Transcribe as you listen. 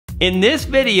In this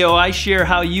video, I share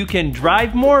how you can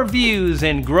drive more views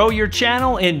and grow your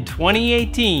channel in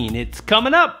 2018. It's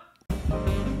coming up.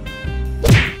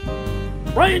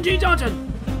 Brian G.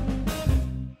 Johnson.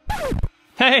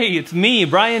 Hey, it's me,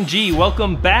 Brian G.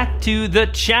 Welcome back to the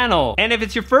channel. And if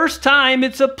it's your first time,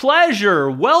 it's a pleasure.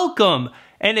 Welcome.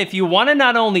 And if you want to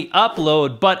not only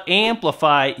upload, but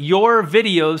amplify your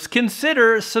videos,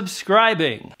 consider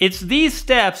subscribing. It's these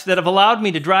steps that have allowed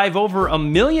me to drive over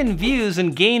 1 million views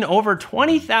and gain over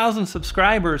 20,000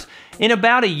 subscribers in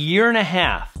about 1.5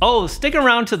 years. Oh, stick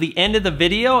around to the end of the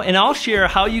video and I'll share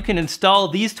how you can install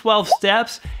these 12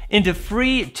 steps into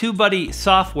free TubeBuddy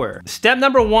software. Step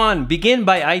number 1, begin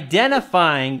by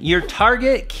identifying your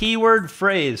target keyword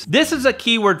phrase. This is a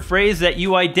keyword phrase that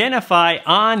you identify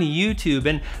on YouTube,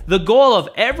 and the goal of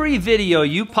every video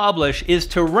you publish is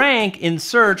to rank in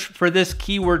search for this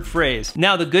keyword phrase.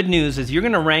 Now, the good news is you're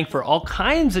gonna rank for all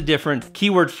kinds of different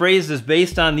keyword phrases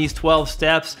based on these 12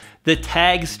 steps, the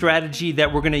tag strategy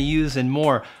that we're gonna use, and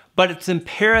more. But it's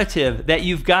imperative that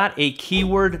you've got a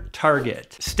keyword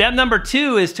target. Step number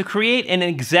 2 is to create an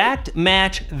exact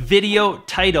match video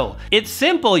title. It's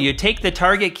simple. You take the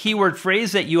target keyword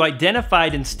phrase that you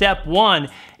identified in step 1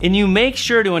 and you make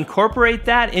sure to incorporate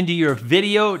that into your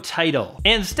video title.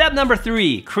 And step number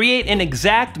 3, create an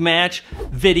exact match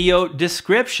video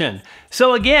description.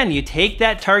 So again, you take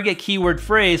that target keyword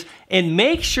phrase and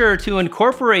make sure to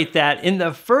incorporate that in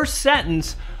the first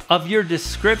sentence of your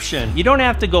description. You don't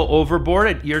have to go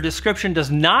overboard. Your description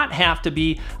does not have to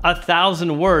be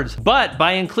 1,000 words, but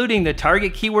by including the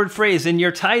target keyword phrase in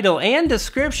your title and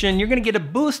description, you're gonna get a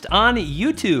boost on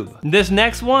YouTube. This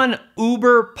next one,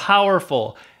 uber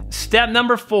powerful. Step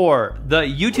number 4, the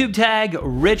YouTube tag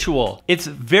ritual. It's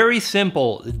very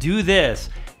simple. Do this.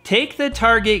 Take the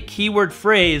target keyword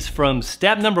phrase from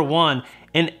step number 1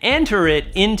 and enter it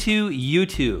into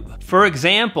YouTube. For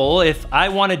example, if I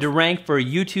wanted to rank for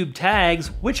YouTube tags,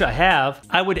 which I have,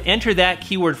 I would enter that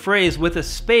keyword phrase with a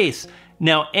space.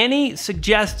 Now, any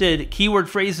suggested keyword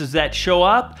phrases that show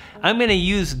up, I'm gonna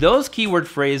use those keyword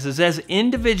phrases as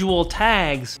individual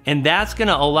tags, and that's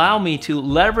gonna allow me to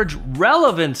leverage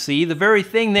relevancy, the very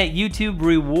thing that YouTube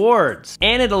rewards.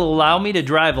 And it'll allow me to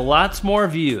drive lots more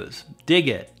views. Dig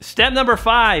it. Step number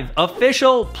 5,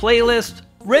 official playlist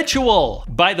ritual.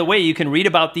 By the way, you can read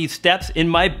about these steps in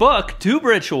my book, Tube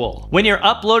Ritual. When you're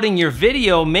uploading your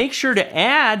video, make sure to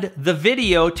add the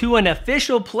video to an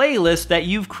official playlist that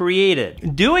you've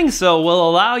created. Doing so will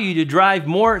allow you to drive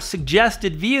more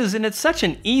suggested views, and it's such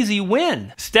an easy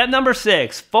win. Step number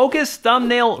 6, focus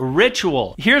thumbnail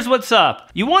ritual. Here's what's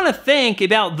up. You want to think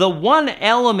about the one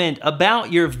element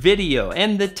about your video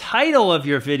and the title of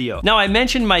your video. Now, I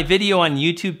mentioned my video on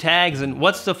YouTube tags, and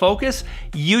what's the focus?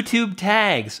 YouTube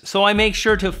tags. So I make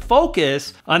sure to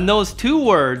focus on those 2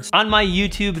 words on my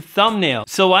YouTube thumbnail.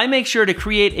 So I make sure to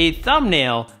create a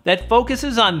thumbnail that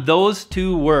focuses on those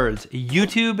 2 words,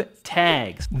 YouTube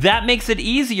tags. That makes it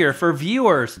easier for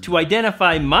viewers to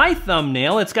identify my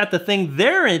thumbnail. It's got the thing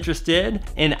they're interested in,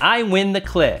 and I win the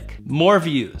click. More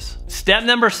views. Step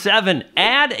number 7,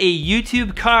 add a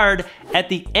YouTube card at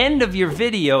the end of your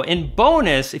video. And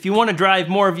bonus, if you want to drive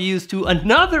more views to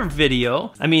another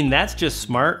video, I mean, that's just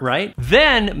smart, right?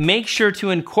 Then make sure to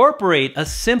incorporate a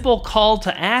simple call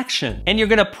to action, and you're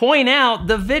gonna point out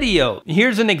the video.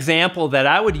 Here's an example that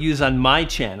I would use on my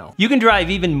channel. You can drive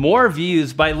even more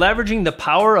views by leveraging the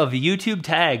power of YouTube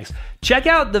tags. Check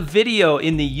out the video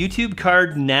in the YouTube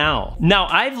card now. Now,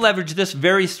 I've leveraged this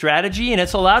very strategy and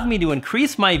it's allowed me to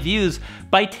increase my views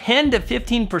by 10 to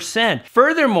 15%.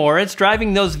 Furthermore, it's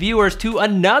driving those viewers to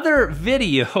another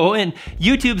video, and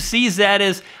YouTube sees that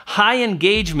as high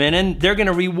engagement and they're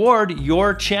gonna reward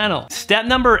your channel. Step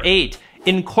number 8,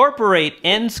 incorporate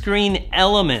end screen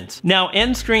elements. Now,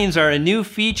 end screens are a new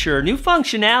feature, new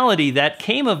functionality that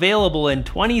came available in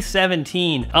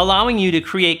 2017, allowing you to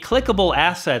create clickable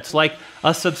assets like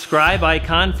a subscribe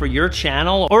icon for your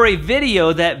channel or a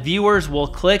video that viewers will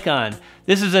click on.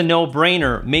 This is a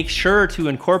no-brainer. Make sure to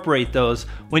incorporate those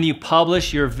when you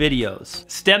publish your videos.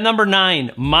 Step number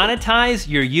 9, monetize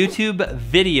your YouTube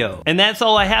video. And that's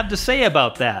all I have to say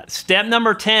about that. Step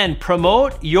number 10,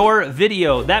 promote your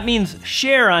video. That means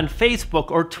share on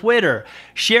Facebook or Twitter.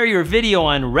 Share your video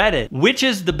on Reddit. Which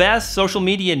is the best social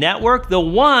media network? The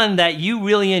one that you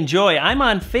really enjoy. I'm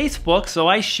on Facebook, so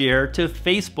I share to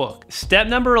Facebook. Step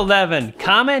number 11,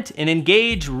 comment and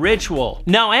engage ritual.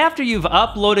 Now, after you've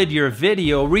uploaded your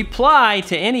video, reply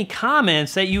to any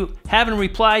comments that you haven't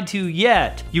replied to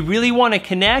yet. You really want to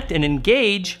connect and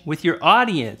engage with your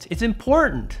audience. It's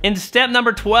important. And step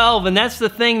number 12, and that's the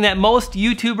thing that most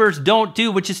YouTubers don't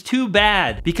do, which is too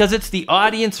bad, because it's the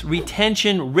audience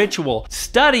retention ritual.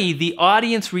 Study the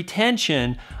audience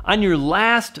retention on your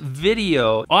last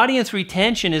video. Audience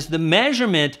retention is the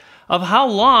measurement of how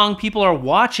long people are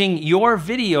watching your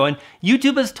video, and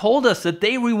YouTube has told us that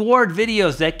they reward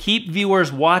videos that keep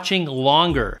viewers watching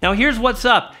longer. Now here's what's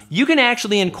up. You can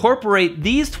actually incorporate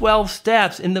these 12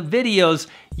 steps in the videos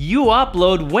you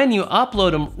upload when you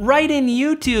upload them right in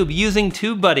YouTube using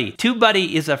TubeBuddy.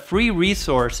 TubeBuddy is a free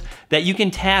resource that you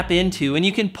can tap into, and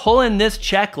you can pull in this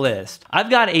checklist. I've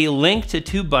got a link to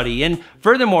TubeBuddy, and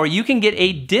furthermore, you can get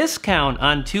a discount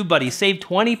on TubeBuddy, save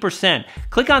 20%.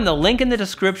 Click on the link in the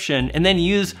description and then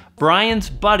use Brian's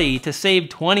Buddy to save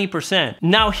 20%.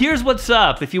 Now here's what's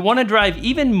up. If you want to drive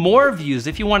even more views,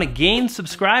 if you want to gain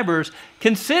subscribers,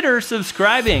 consider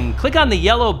subscribing. Click on the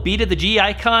yellow B to the G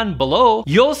icon below.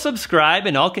 You'll subscribe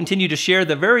and I'll continue to share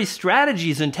the very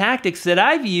strategies and tactics that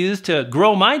I've used to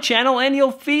grow my channel, and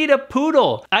you'll feed a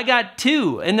poodle. I got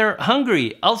 2 and they're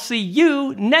hungry. I'll see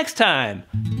you next time.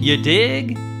 You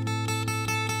dig?